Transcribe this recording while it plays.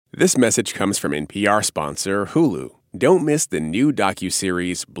This message comes from NPR sponsor Hulu. Don't miss the new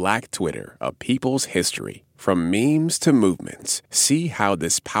docuseries Black Twitter, A People's History. From memes to movements, see how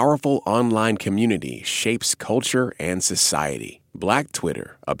this powerful online community shapes culture and society. Black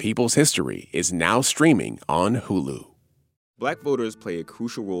Twitter, A People's History is now streaming on Hulu. Black voters play a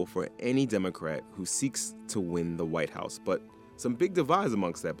crucial role for any Democrat who seeks to win the White House, but some big divides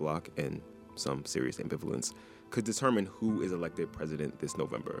amongst that bloc and some serious ambivalence could determine who is elected president this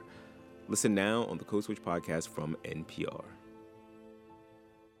November. Listen now on the Code Switch podcast from NPR.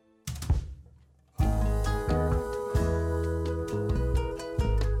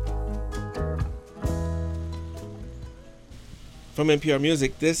 From NPR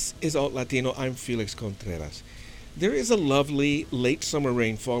Music, this is Alt Latino. I'm Felix Contreras. There is a lovely late summer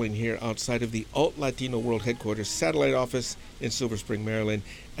rain falling here outside of the Alt Latino World Headquarters satellite office in Silver Spring, Maryland,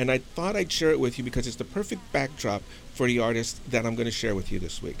 and I thought I'd share it with you because it's the perfect backdrop for the artist that I'm going to share with you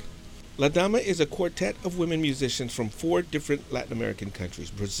this week. LADAMA is a quartet of women musicians from 4 different Latin American countries: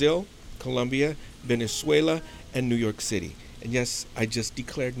 Brazil, Colombia, Venezuela, and New York City. And yes, I just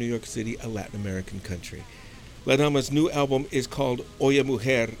declared New York City a Latin American country. LADAMA's new album is called Oye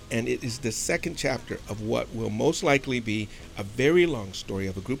Mujer, and it is the second chapter of what will most likely be a very long story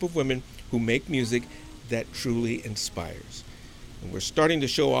of a group of women who make music that truly inspires. And we're starting to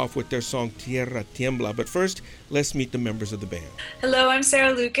show off with their song Tierra Tiembla, but first, let's meet the members of the band. Hello, I'm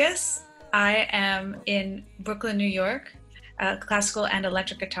Sarah Lucas. I am in Brooklyn, New York, classical and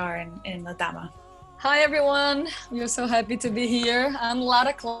electric guitar in LADAMA. Hi everyone, we're so happy to be here. I'm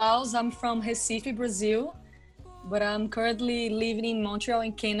Lara Claus, I'm from Recife, Brazil, but I'm currently living in Montreal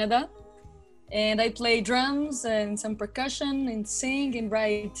in Canada. And I play drums and some percussion and sing and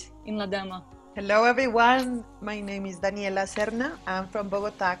write in LADAMA. Hello everyone, my name is Daniela Serna. I'm from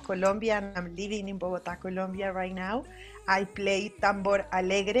Bogota, Colombia, and I'm living in Bogota, Colombia right now. I play tambor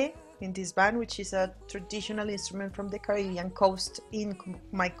alegre in this band, which is a traditional instrument from the Caribbean coast in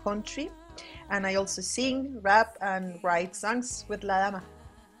my country. And I also sing, rap, and write songs with LADAMA.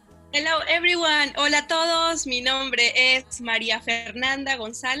 Hello everyone, hola a todos, mi nombre es María Fernanda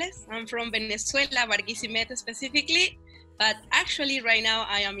González. I'm from Venezuela, Barquisimeto specifically, but actually right now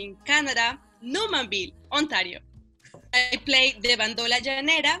I am in Canada, Normanville, Ontario. I play the bandola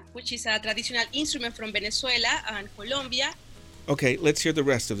llanera, which is a traditional instrument from Venezuela and Colombia. Okay, let's hear the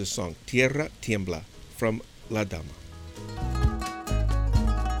rest of the song, Tierra Tiembla, from LADAMA.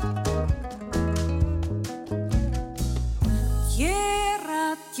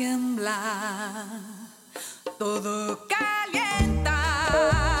 Tierra tiembla, todo calienta.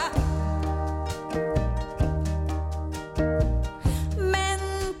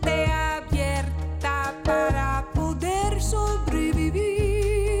 Mente abierta para poder sobrevivir.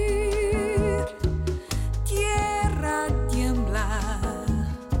 Tierra tiembla,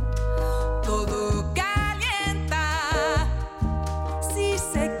 todo calienta. Si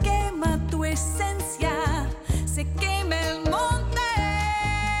se quema tu esencia, se quema el monte.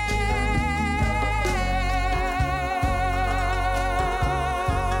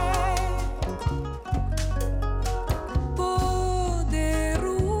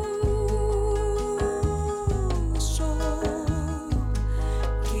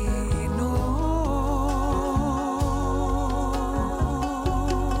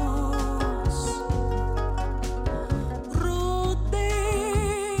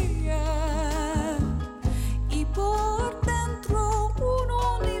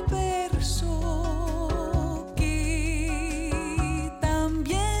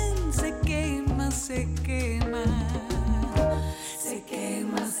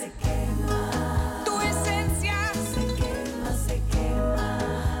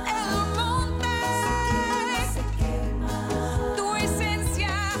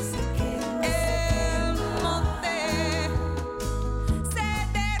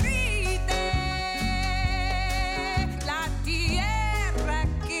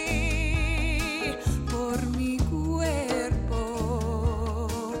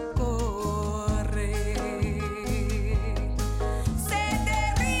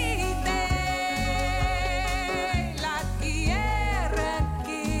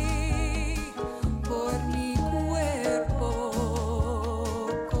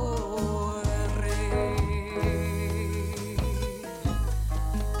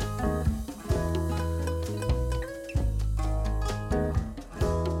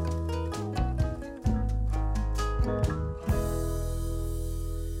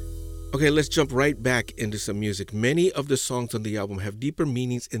 Okay, let's jump right back into some music. Many of the songs on the album have deeper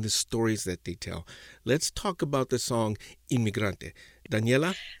meanings in the stories that they tell. Let's talk about the song Inmigrante.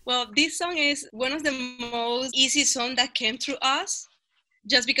 Daniela? Well, this song is one of the most easy songs that came through us.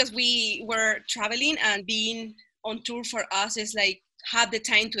 just because we were traveling and being on tour for us is like have the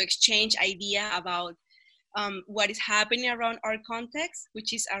time to exchange idea about what is happening around our context,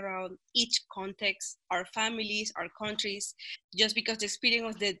 which is around each context, our families, our countries, just because the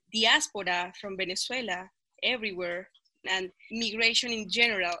experience of the diaspora from Venezuela everywhere and migration in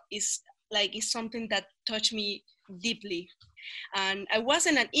general is something that touched me deeply. And I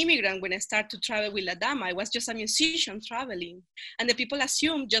wasn't an immigrant when I started to travel with LADAMA. I was just a musician traveling. And the people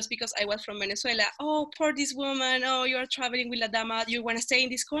assumed just because I was from Venezuela, oh, poor this woman, oh, you're traveling with LADAMA, you want to stay in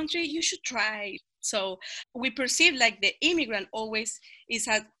this country, you should try. So we perceive like the immigrant always is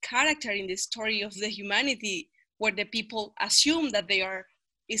a character in the story of the humanity where the people assume that they are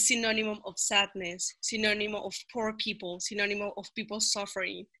is synonym of sadness, synonym of poor people, synonym of people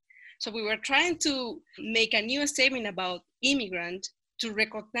suffering. So we were trying to make a new statement about immigrant to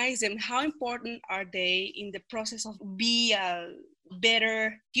recognize them, how important are they in the process of be a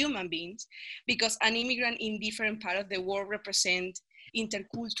better human beings, because an immigrant in different part of the world represent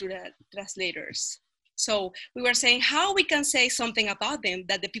intercultural translators. So we were saying how we can say something about them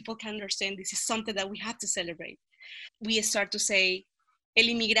that the people can understand this is something that we have to celebrate. We start to say, el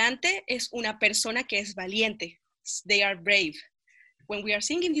inmigrante es una persona que es valiente. They are brave. When we are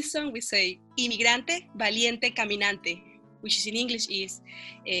singing this song, we say, inmigrante, valiente, caminante, which is in English is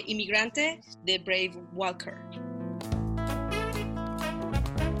inmigrante, the brave walker.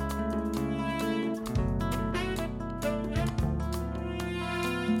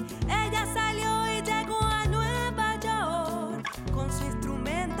 Ella salió y llegó a Nueva York con su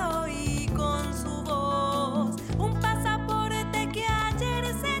instrumento y con su voz. Un pasaporte que ayer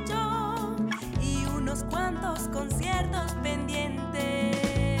selló y unos cuantos conciertos pendientes.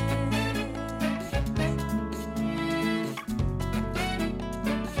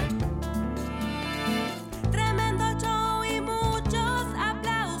 Tremendo show y muchos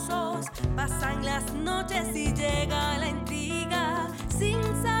aplausos. Pasan las noches y llega la intriga sin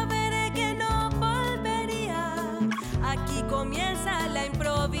saber que no volvería. Aquí comienza la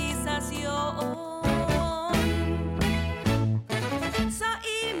improvisación. Soy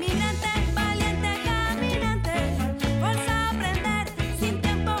inmigrante, valiente, caminante, fuerza a aprender, sin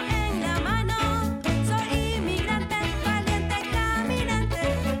tiempo en la mano. Soy inmigrante, valiente, caminante,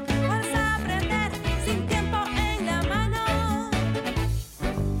 fuerza a aprender, sin tiempo en la mano.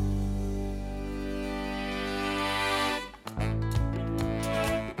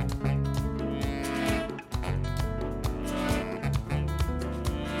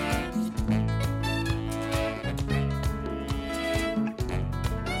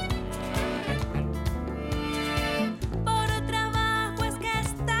 Por trabajo es que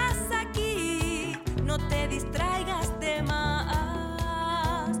estás aquí, no te distraigas de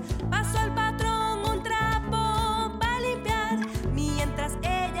más. Pasó al patrón un trapo para limpiar, mientras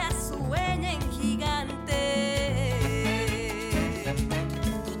ella sueña en gigante.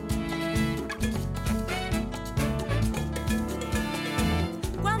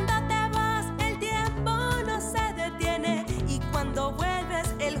 Cuando te vas el tiempo no se detiene y cuando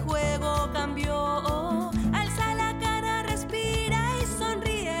vuelves el juego cambió. Alza la cara, respira y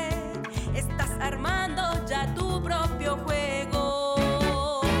sonríe. Estás armando ya tu propio juego.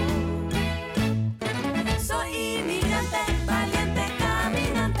 Soy inmigrante, valiente,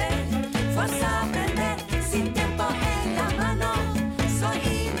 caminante, fuerza a aprender, sin tiempo en la mano. Soy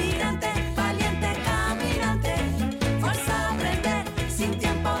inmigrante, valiente, caminante, fuerza a aprender, sin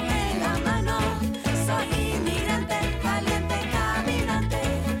tiempo en la mano. Soy inmigrante, valiente, caminante,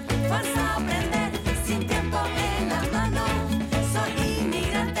 fuerza a aprender, sin tiempo en la mano. Soy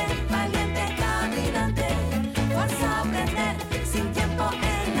inmigrante, valiente, caminante, fuerza a aprender, sin tiempo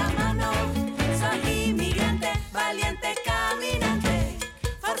en la mano. Soy inmigrante, valiente, caminante,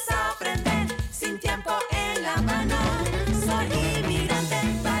 fuerza a aprender, sin tiempo en la mano. Soy inmigrante,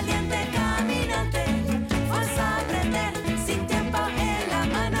 valiente, caminante, fuerza a aprender, sin tiempo en la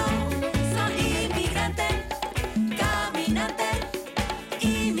mano. Soy inmigrante, caminante,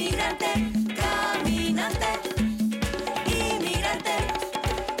 inmigrante, caminante, inmigrante,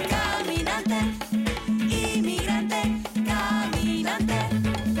 caminante, inmigrante, caminante.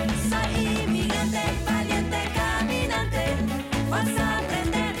 Soy inmigrante, valiente, caminante, fuerza a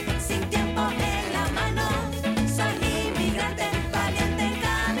aprender, sin tiempo en la mano. Soy inmigrante, valiente,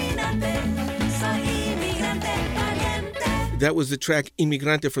 caminante, soy inmigrante, valiente. That was the track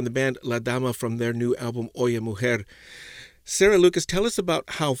Inmigrante from the band LADAMA from their new album Oye Mujer. Sarah Lucas, tell us about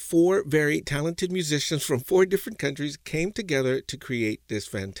how four very talented musicians from four different countries came together to create this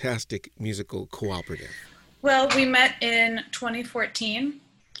fantastic musical cooperative. Well, we met in 2014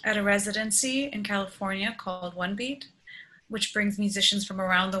 at a residency in California called One Beat. which brings musicians from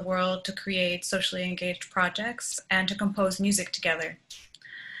around the world to create socially engaged projects and to compose music together.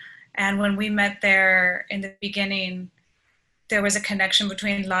 And when we met there in the beginning, there was a connection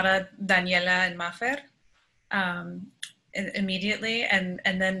between Lara, Daniela, and Mafer immediately. And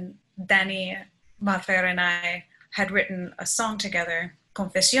then Danny, Mafer, and I had written a song together,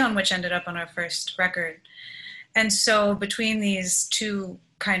 Confesión, which ended up on our first record. And so between these two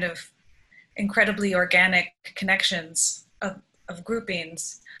kind of incredibly organic connections of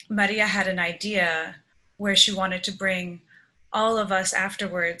groupings, Maria had an idea where she wanted to bring all of us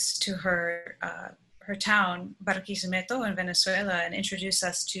afterwards to her town, Barquisimeto in Venezuela, and introduce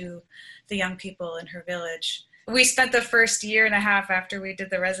us to the young people in her village. We spent the first year and a half after we did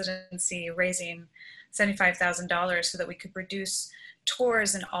the residency raising $75,000 so that we could produce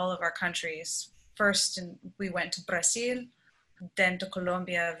tours in all of our countries. First, we went to Brazil, then to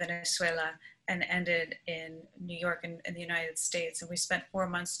Colombia, Venezuela, and ended in New York and in the United States. And we spent 4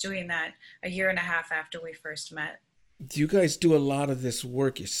 months doing that, a year and a half after we first met. Do you guys do a lot of this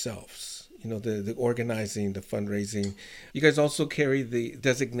work yourselves? You know, the organizing, the fundraising. You guys also carry the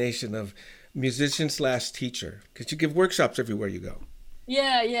designation of musician/teacher because you give workshops everywhere you go.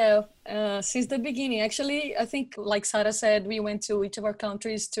 Yeah. Since the beginning, actually, I think, like Sarah said, we went to each of our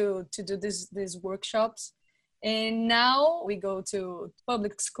countries to do these workshops. And now we go to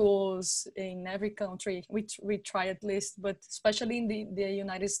public schools in every country. We try at least, but especially in the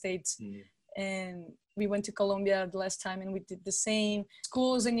United States. And we went to Colombia the last time and we did the same.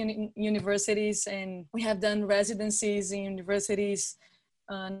 Schools and universities, and we have done residencies in universities,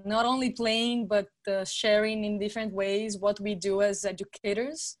 not only playing, but sharing in different ways what we do as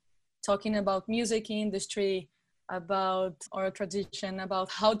educators, talking about music industry, about our tradition,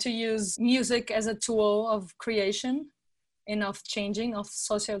 about how to use music as a tool of creation and of changing, of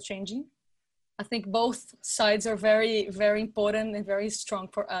social changing. I think both sides are very, very important and very strong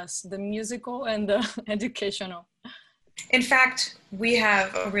for us, the musical and the educational. In fact, we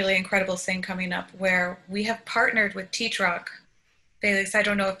have a really incredible thing coming up where we have partnered with Teach Rock. Felix, I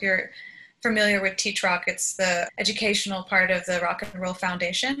don't know if you're familiar with Teach Rock. It's the educational part of the Rock and Roll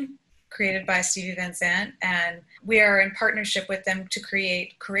Foundation, created by Stevie Van Zandt, and we are in partnership with them to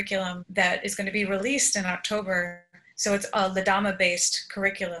create curriculum that is going to be released in October. So it's a LADAMA-based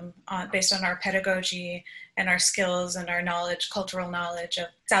curriculum based on our pedagogy and our skills and our knowledge, cultural knowledge of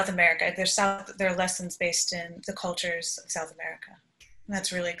South America. They're lessons based in the cultures of South America. And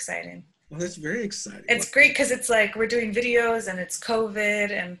that's really exciting. Well, that's very exciting. It's great because it's like we're doing videos and it's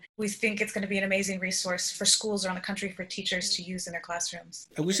COVID, and we think it's going to be an amazing resource for schools around the country for teachers to use in their classrooms.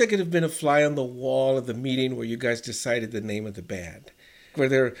 I wish I could have been a fly on the wall of the meeting where you guys decided the name of the band. Were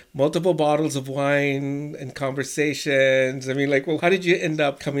there multiple bottles of wine and conversations? I mean, like, well, how did you end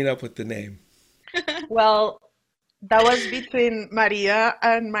up coming up with the name? Well, that was between Maria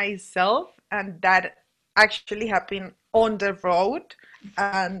and myself, and that actually happened on the road.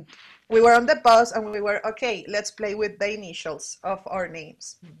 And we were on the bus and we were, okay, let's play with the initials of our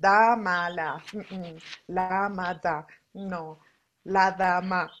names. Damala, la mada, no, la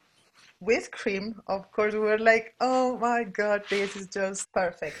dama. With cream, of course, we were like, oh my God, this is just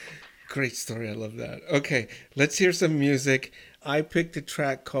perfect. Great story. I love that. Okay, let's hear some music. I picked a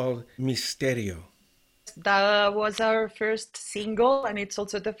track called Misterio. That was our first single, and it's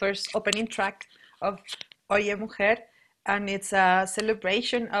also the first opening track of Oye Mujer, and it's a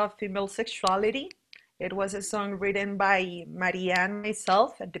celebration of female sexuality. It was a song written by Maria and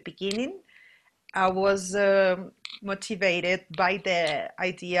myself at the beginning. I was motivated by the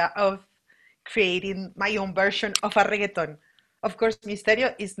idea of creating my own version of a reggaeton. Of course,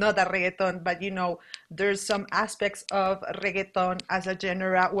 Misterio is not a reggaeton, but you know, there's some aspects of reggaeton as a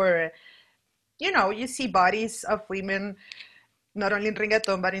genre where, you know, you see bodies of women, not only in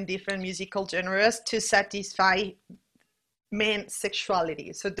reggaeton, but in different musical genres to satisfy men's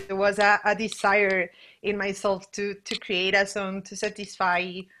sexuality. So there was a desire in myself to create a song to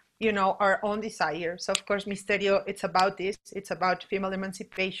satisfy, you know, our own desires. So of course, Misterio, it's about this. It's about female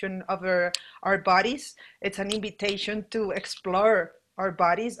emancipation of our bodies. It's an invitation to explore our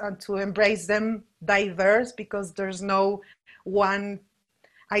bodies and to embrace them diverse, because there's no one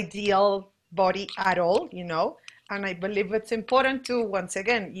ideal body at all, you know. And I believe it's important to, once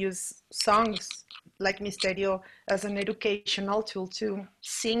again, use songs like Misterio as an educational tool to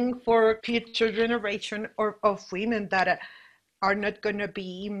sing for future generation of women that are not going to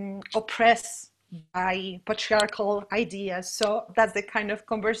be oppressed by patriarchal ideas. So that's the kind of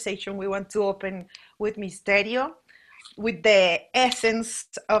conversation we want to open with Misterio, with the essence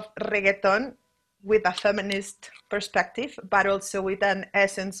of reggaeton, with a feminist perspective, but also with an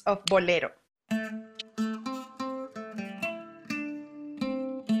essence of bolero.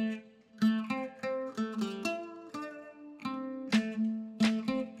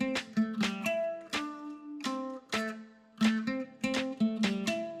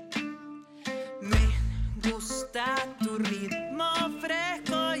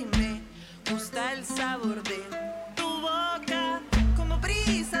 el sabor de tu boca, como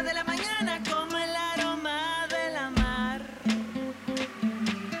brisa de la mañana, como el aroma de la mar.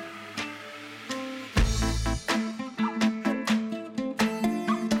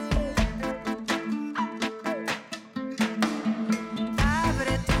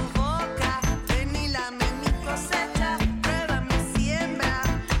 Abre tu boca, ven y lame mi cosecha, prueba mi siembra,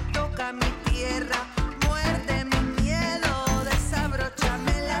 toca mi tierra, muerde mi miedo,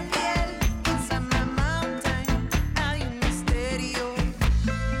 desabróchame la piel. Inside my mountain hay un misterio.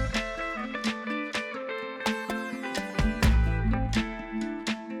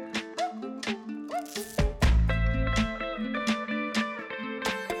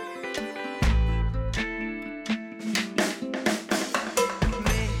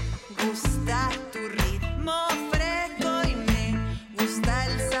 Me gusta tu ritmo fresco y me gusta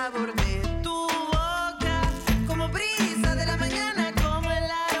el sabor de tu boca, como brisa de la mañana, como el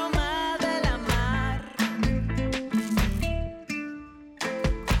aroma de la mar.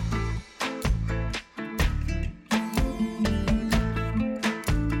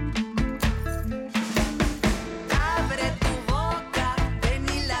 Abre tu boca, ven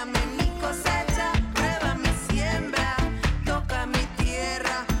y lame mi cosecha, prueba mi siembra, toca mi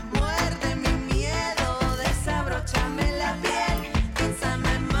tierra, muerde mi miedo, desabróchame la piel. Inside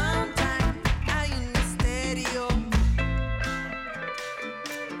my mountain hay un misterio.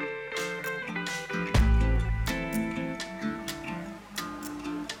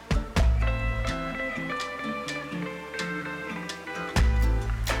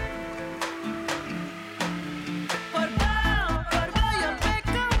 Por yo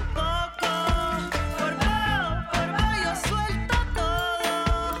peco un poco, por yo suelto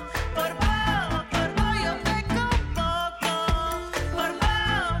todo, por yo peco un poco, por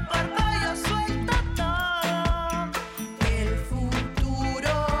yo suelto todo. El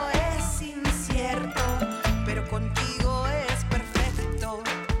futuro es incierto, pero contigo es perfecto.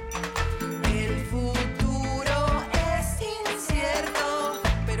 El futuro es incierto,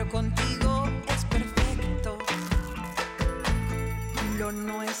 pero contigo es perfecto. Lo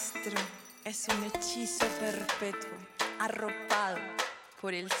nuestro es un hechizo perpetuo, arropado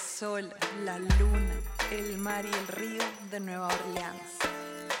por el sol, la luna, el mar y el río de Nueva Orleans.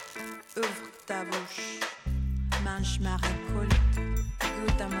 Ouvre ta bouche, mange ma récolte,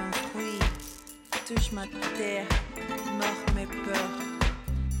 goûte à mon fruit, touche ma terre, mord mes peurs,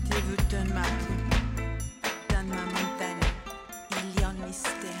 dévoûte ma peau, dans ma montagne, il y a un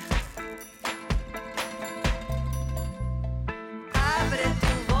mystère. Abre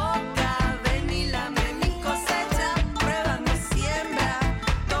tu boca, ven y lame mi cosecha, prueba mi siembra,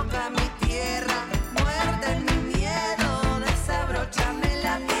 toca mi tierra, muerde mi miedo, desabróchame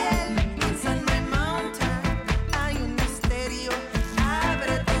la piel. Inside my mountain hay un misterio.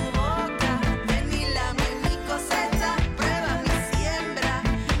 Abre tu boca, ven y lame mi cosecha, prueba mi siembra,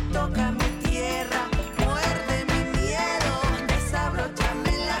 toca mi tierra, muerde mi miedo,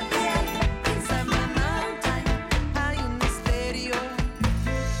 desabróchame la piel. Inside my mountain hay un misterio.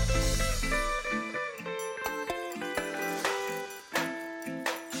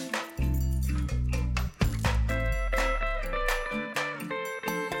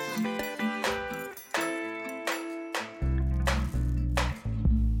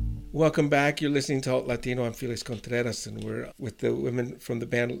 Welcome back. You're listening to Alt Latino. I'm Felix Contreras, and we're with the women from the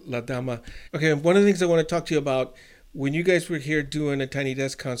band LADAMA. Okay, one of the things I want to talk to you about, when you guys were here doing a Tiny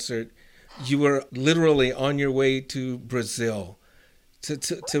Desk concert, you were literally on your way to Brazil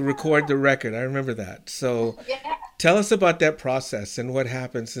to record the record. I remember that. So tell us about that process and what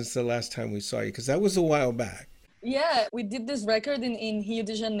happened since the last time we saw you, because that was a while back. Yeah, we did this record in Rio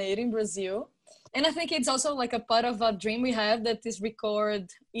de Janeiro in Brazil. And I think it's also like a part of a dream we have, that is record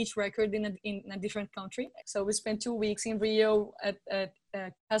each record in a different country. So we spent 2 weeks in Rio at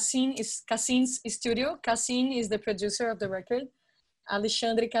Cassin's studio. Cassin is the producer of the record.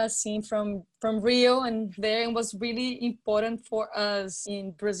 Alexandre Cassin from Rio, and there it was really important for us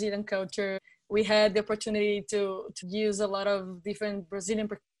in Brazilian culture. We had the opportunity to use a lot of different Brazilian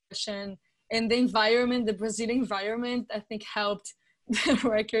percussion, and the environment, the Brazilian environment, I think helped the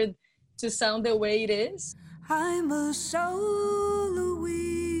record to sound the way it is. I'm a solar wind.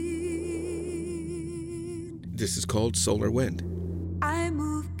 This is called Solar Wind. I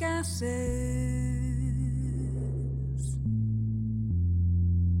move gases,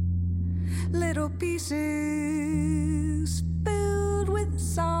 little pieces filled with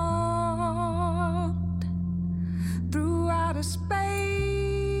salt through outer space.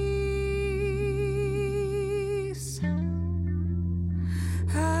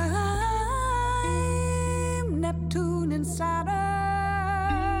 I'm Neptune and Saturn,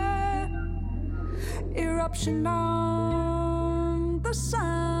 eruption on the sun.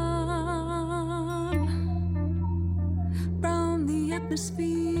 Round the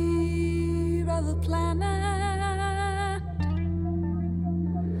atmosphere of the planet,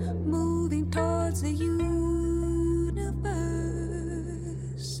 moving towards the universe.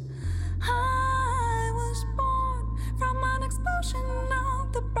 I was born from an explosion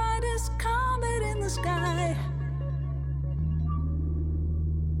of the brightest comet in the sky.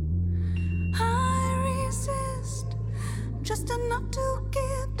 I resist just enough to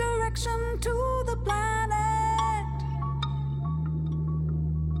give direction to the planet.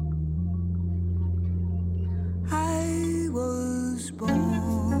 I was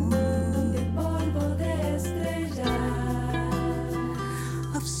born de polvo de estrella,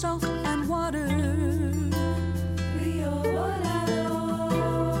 of salt and water, río volador,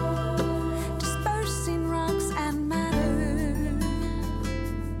 dispersing rocks and matter.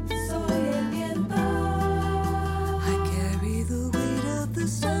 Soy el viento. I carry the weight of the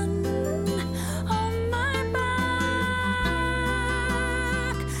sun on my back.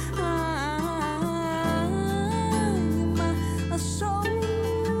 I'm a soul,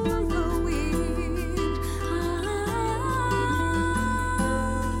 the wind.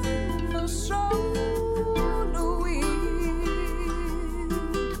 I'm a soul, the wind.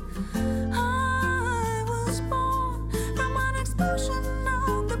 I was born from an explosion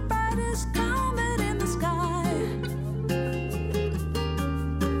of the brightest comet in the sky.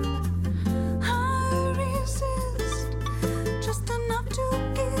 I resist just enough to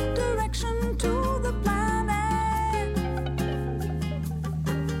give direction to the planet.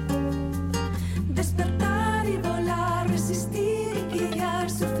 Despertar y volar, resistir y guiar,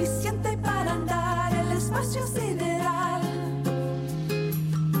 suficiente para andar el espacio sideral.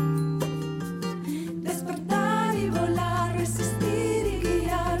 Despertar y volar, resistir y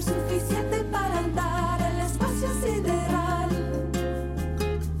guiar, suficiente para andar el espacio sideral.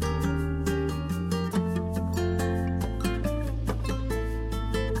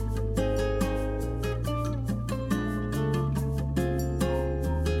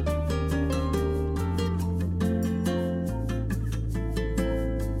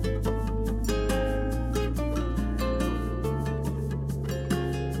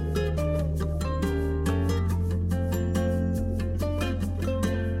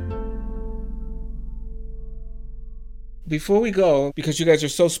 Before we go, because you guys are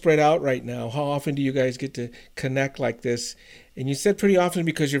so spread out right now, how often do you guys get to connect like this? And you said pretty often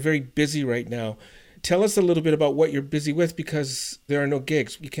because you're very busy right now. Tell us a little bit about what you're busy with, because there are no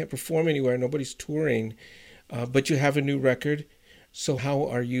gigs. You can't perform anywhere. Nobody's touring, but you have a new record. So how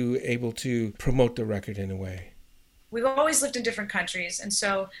are you able to promote the record in a way? We've always lived in different countries, and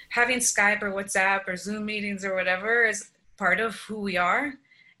so having Skype or WhatsApp or Zoom meetings or whatever is part of who we are,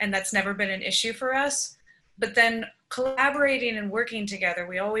 and that's never been an issue for us. But then collaborating and working together,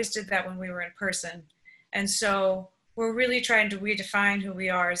 we always did that when we were in person. And so we're really trying to redefine who we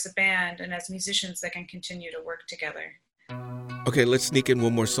are as a band and as musicians that can continue to work together. Okay, let's sneak in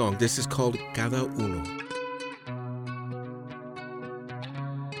one more song. This is called Cada Uno.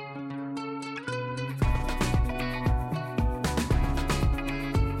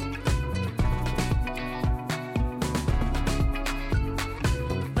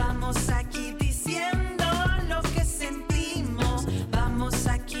 Vamos aquí diciendo lo que sentimos. Vamos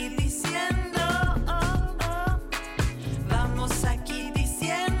aquí diciendo, oh, oh. Vamos aquí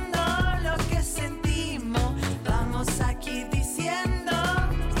diciendo lo que sentimos. Vamos aquí diciendo.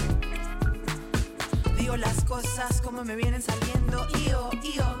 Digo las cosas como me vienen saliendo. Y yo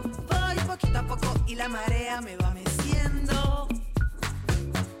voy poquito a poco y la marea me va meciendo.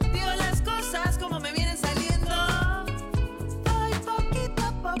 Digo las cosas como me vienen saliendo. Voy poquito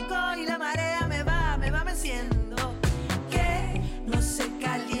a poco y la marea me va meciendo. Que no se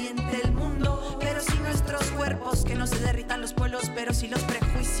caliente el mundo, pero si nuestros cuerpos, que no se derritan los polos, pero si los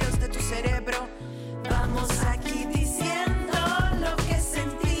prejuicios de tu cerebro. Vamos aquí diciendo lo que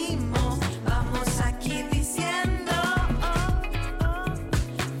sentimos. Vamos aquí diciendo, oh, oh.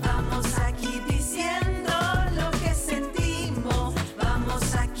 Vamos aquí diciendo lo que sentimos.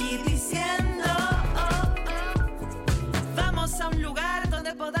 Vamos aquí diciendo, oh, oh. Vamos a un lugar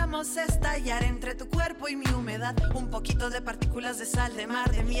donde podamos estallar entre tu cuerpo y mi humedad. Un poquito de partículas de sal, de mar,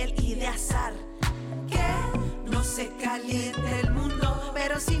 de miel y de azar. Que no se caliente el mundo,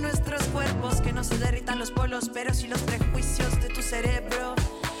 pero si nuestros cuerpos, que no se derritan los polos, pero si los prejuicios de tu cerebro.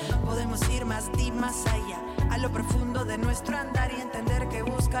 Podemos ir más y más allá, a lo profundo de nuestro andar y entender que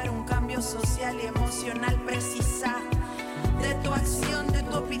buscar un cambio social y emocional precisa de tu acción, de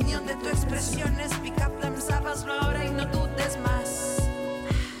tu opinión, de tu expresión. Speak up them, sábaslo ahora y no dudes más.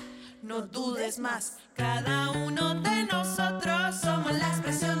 No no dudes más. Cada uno de nosotros somos la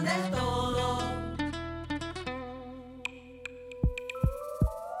expresión del todo.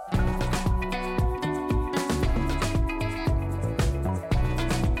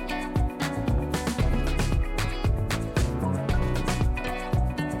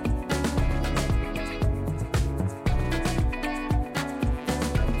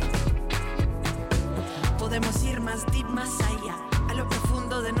 Podemos ir más deep, más allá, a lo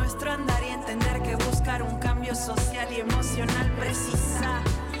profundo de nuestro andar y entender que buscar un cambio social y emocional precisa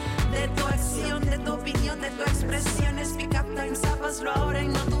de tu acción, de tu opinión, de tu expresión. Speak up, time's up, hazlo ahora y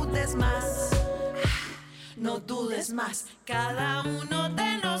no dudes más. No dudes más. Cada uno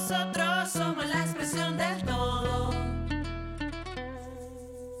de nosotros somos la expresión del todo.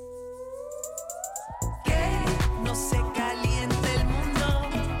 Que no se caliente el mundo.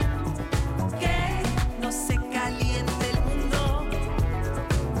 Que no se caliente el mundo.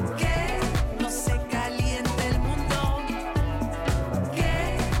 Que no se caliente el mundo.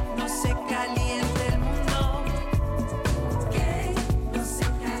 Que no se caliente el mundo. Que no se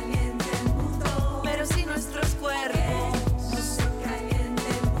caliente el mundo. Pero si nuestros cuerpos no se caliente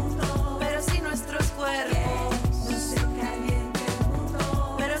el mundo. Pero si nuestros cuerpos no se caliente el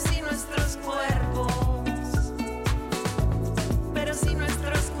mundo. Pero si nuestros cuerpos. Pero si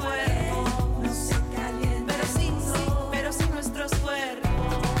nuestros cuerpos no se calientan. Pero si nuestros cuerpos.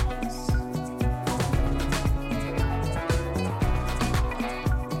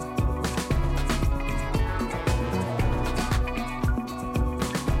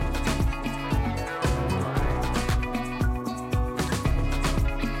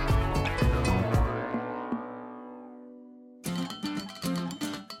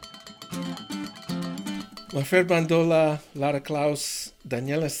 Mafer Bandola, Lara Klaus,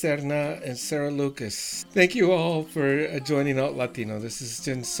 Daniela Serna, and Sarah Lucas. Thank you all for joining Alt Latino. This has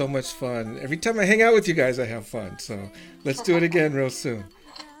been so much fun. Every time I hang out with you guys, I have fun. So let's do it again real soon.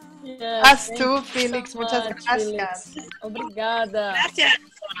 Us too, Felix. Muchas gracias. Obrigada. Gracias.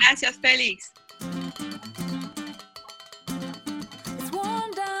 Gracias, Félix. It's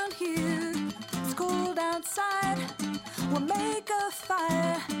warm down here, it's cold outside. We'll make a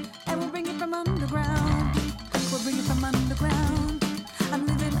fire and we'll bring it from underground. We'll bring it from underground. I'm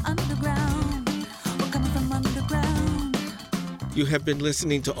living underground. We're coming from underground. You have been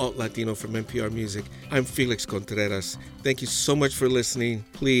listening to Alt Latino from NPR Music. I'm Felix Contreras. Thank you so much for listening.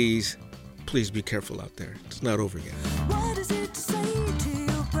 Please be careful out there. It's not over yet. What is it to say to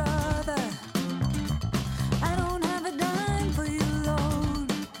your brother? I don't have a dime for you, Lord.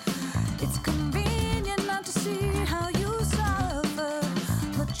 It's convenient not to see how you suffer,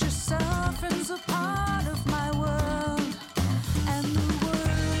 but your suffering's a part of my world. And the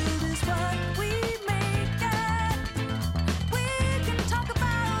world is what we make it. We can talk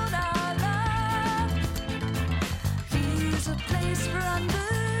about our love. Here's a place for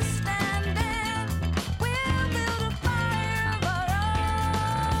understanding. We'll build a fire of our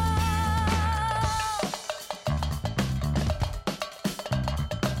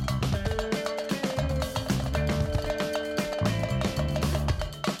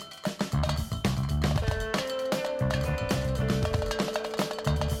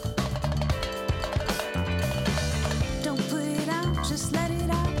Don't put it out, just let it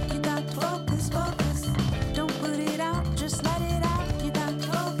out. You got to focus, focus. Don't put it out, just let it out. You got to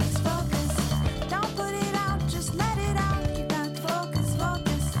focus, focus. Don't put it out, just let it out. You got to focus,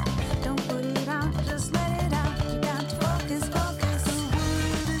 focus. Don't put it out, just let it out. You got to focus, focus. The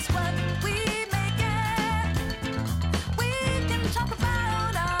world is what we make it. We can talk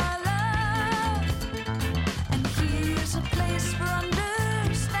about our love. And here's a place for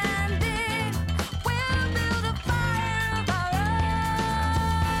understanding. We'll build a fire of our own.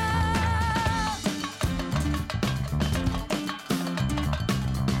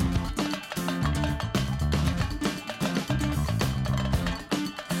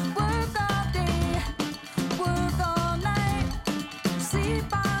 Work all day, work all night, sleep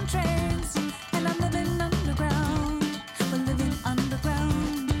on trains, and I'm living underground. We're living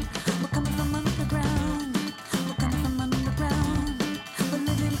underground. We're coming from underground. We're coming from underground. We're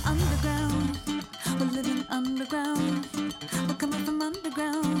living underground. We're living underground. We're coming from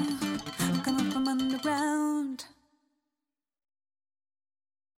underground. We're coming from underground.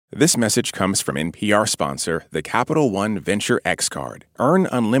 This message comes from NPR sponsor, the Capital One Venture X Card. Earn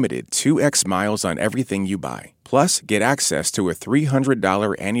unlimited 2x miles on everything you buy. Plus, get access to a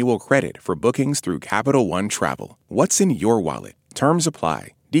 $300 annual credit for bookings through Capital One Travel. What's in your wallet? Terms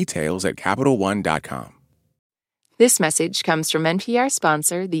apply. Details at CapitalOne.com. This message comes from NPR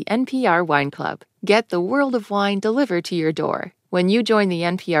sponsor, the NPR Wine Club. Get the world of wine delivered to your door. When you join the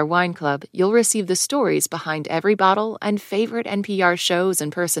NPR Wine Club, you'll receive the stories behind every bottle and favorite NPR shows and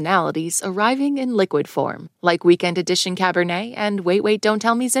personalities arriving in liquid form, like Weekend Edition Cabernet and Wait, Wait, Don't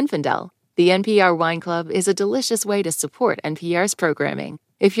Tell Me Zinfandel. The NPR Wine Club is a delicious way to support NPR's programming.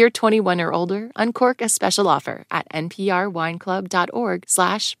 If you're 21 or older, uncork a special offer at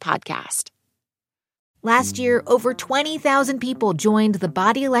nprwineclub.org/podcast. Last year, over 20,000 people joined the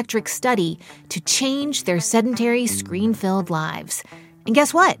Body Electric study to change their sedentary, screen-filled lives. And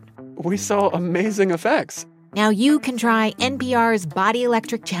guess what? We saw amazing effects. Now you can try NPR's Body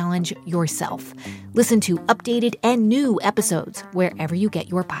Electric Challenge yourself. Listen to updated and new episodes wherever you get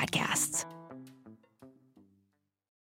your podcasts.